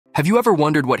Have you ever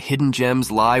wondered what hidden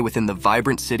gems lie within the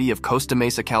vibrant city of Costa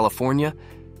Mesa, California?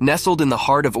 Nestled in the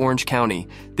heart of Orange County,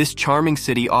 this charming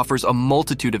city offers a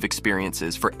multitude of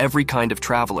experiences for every kind of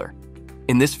traveler.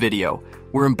 In this video,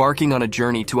 we're embarking on a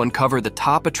journey to uncover the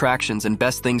top attractions and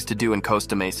best things to do in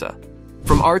Costa Mesa.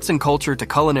 From arts and culture to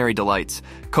culinary delights,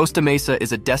 Costa Mesa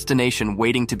is a destination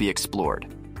waiting to be explored.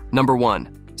 Number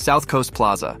 1. South Coast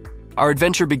Plaza. Our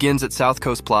adventure begins at South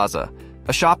Coast Plaza,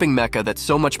 a shopping mecca that's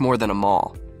so much more than a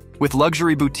mall. With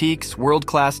luxury boutiques,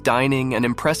 world-class dining, and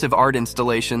impressive art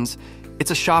installations, it's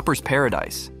a shopper's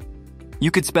paradise. You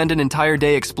could spend an entire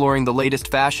day exploring the latest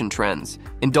fashion trends,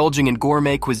 indulging in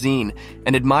gourmet cuisine,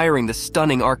 and admiring the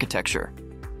stunning architecture.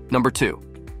 Number 2.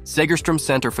 Segerstrom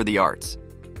Center for the Arts.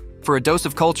 For a dose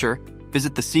of culture,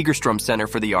 visit the Segerstrom Center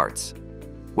for the Arts.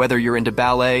 Whether you're into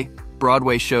ballet,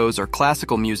 Broadway shows, or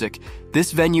classical music,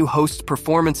 this venue hosts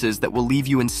performances that will leave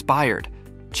you inspired.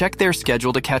 Check their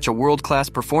schedule to catch a world-class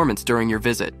performance during your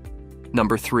visit.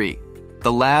 Number 3.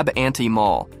 The Lab Anti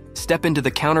Mall. Step into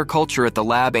the counterculture at the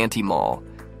Lab Anti Mall.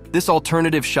 This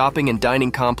alternative shopping and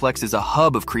dining complex is a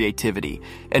hub of creativity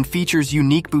and features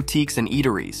unique boutiques and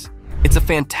eateries. It's a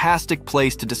fantastic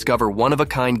place to discover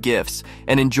one-of-a-kind gifts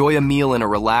and enjoy a meal in a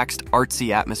relaxed, artsy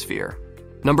atmosphere.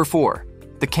 Number 4.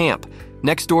 The Camp.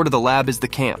 Next door to the Lab is the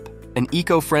Camp, an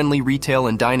eco-friendly retail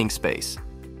and dining space.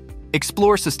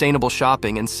 Explore sustainable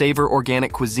shopping and savor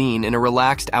organic cuisine in a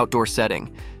relaxed outdoor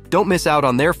setting. Don't miss out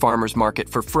on their farmers market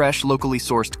for fresh, locally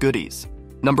sourced goodies.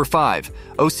 Number 5.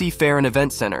 OC Fair and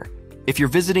Event Center. If you're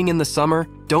visiting in the summer,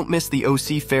 don't miss the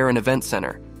OC Fair and Event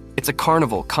Center. It's a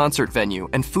carnival, concert venue,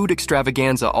 and food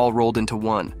extravaganza all rolled into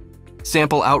one.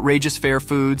 Sample outrageous fair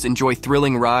foods, enjoy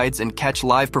thrilling rides, and catch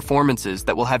live performances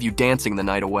that will have you dancing the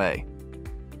night away.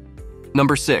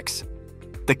 Number 6.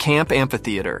 The Camp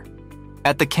Amphitheater.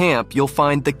 At the camp, you'll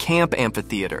find the Camp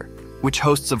Amphitheater, which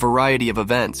hosts a variety of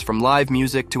events from live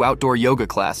music to outdoor yoga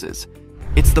classes.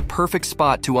 It's the perfect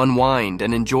spot to unwind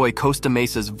and enjoy Costa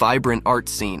Mesa's vibrant art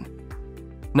scene.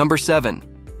 Number 7.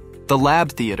 The Lab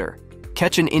Theater.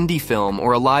 Catch an indie film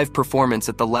or a live performance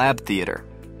at the Lab Theater,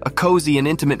 a cozy and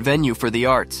intimate venue for the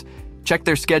arts. Check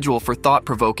their schedule for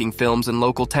thought-provoking films and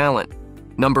local talent.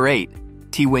 Number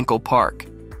 8. TeWinkle Park.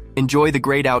 Enjoy the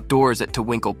great outdoors at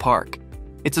TeWinkle Park.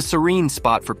 It's a serene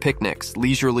spot for picnics,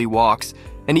 leisurely walks,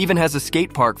 and even has a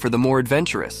skate park for the more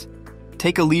adventurous.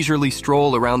 Take a leisurely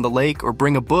stroll around the lake or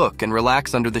bring a book and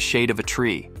relax under the shade of a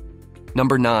tree.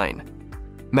 Number 9.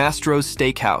 Mastro's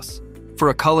Steakhouse. For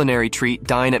a culinary treat,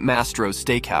 dine at Mastro's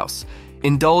Steakhouse.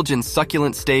 Indulge in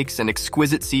succulent steaks and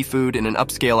exquisite seafood in an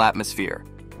upscale atmosphere.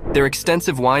 Their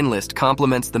extensive wine list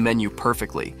complements the menu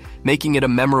perfectly, making it a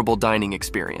memorable dining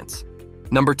experience.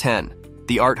 Number 10.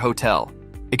 The Art Hotel.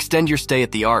 Extend your stay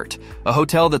at the Art, a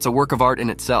hotel that's a work of art in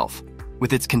itself.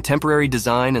 With its contemporary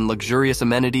design and luxurious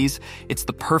amenities, it's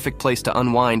the perfect place to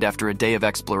unwind after a day of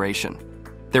exploration.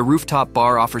 Their rooftop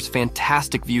bar offers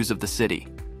fantastic views of the city.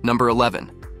 Number 11.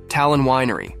 Talon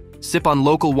Winery. Sip on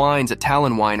local wines at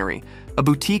Talon Winery, a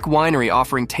boutique winery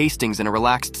offering tastings in a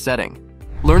relaxed setting.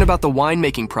 Learn about the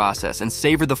winemaking process and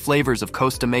savor the flavors of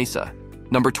Costa Mesa.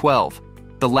 Number 12.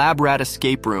 The Lab Rat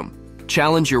Escape Room.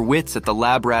 Challenge your wits at the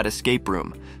Lab Rat Escape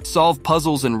Room. Solve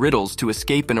puzzles and riddles to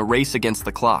escape in a race against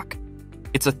the clock.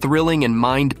 It's a thrilling and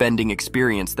mind-bending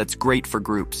experience that's great for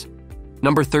groups.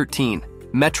 Number 13.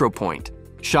 Metro Point.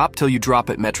 Shop till you drop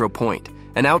at Metro Point,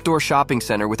 an outdoor shopping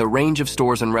center with a range of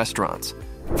stores and restaurants.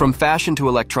 From fashion to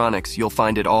electronics, you'll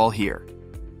find it all here.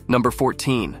 Number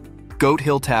 14. Goat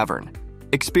Hill Tavern.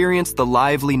 Experience the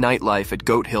lively nightlife at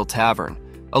Goat Hill Tavern,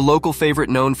 a local favorite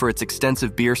known for its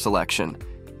extensive beer selection.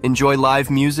 Enjoy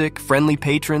live music, friendly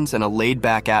patrons, and a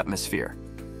laid-back atmosphere.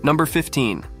 Number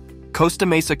 15. Costa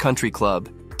Mesa Country Club.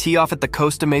 Tee off at the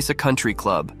Costa Mesa Country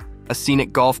Club, a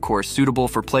scenic golf course suitable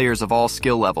for players of all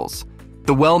skill levels.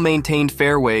 The well-maintained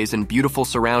fairways and beautiful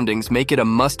surroundings make it a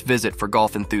must-visit for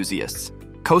golf enthusiasts.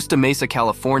 Costa Mesa,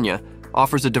 California,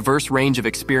 offers a diverse range of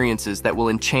experiences that will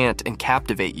enchant and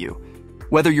captivate you.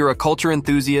 Whether you're a culture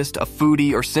enthusiast, a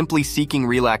foodie, or simply seeking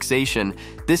relaxation,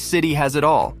 this city has it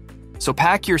all. So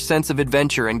pack your sense of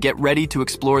adventure and get ready to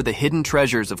explore the hidden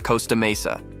treasures of Costa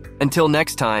Mesa. Until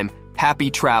next time,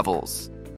 happy travels!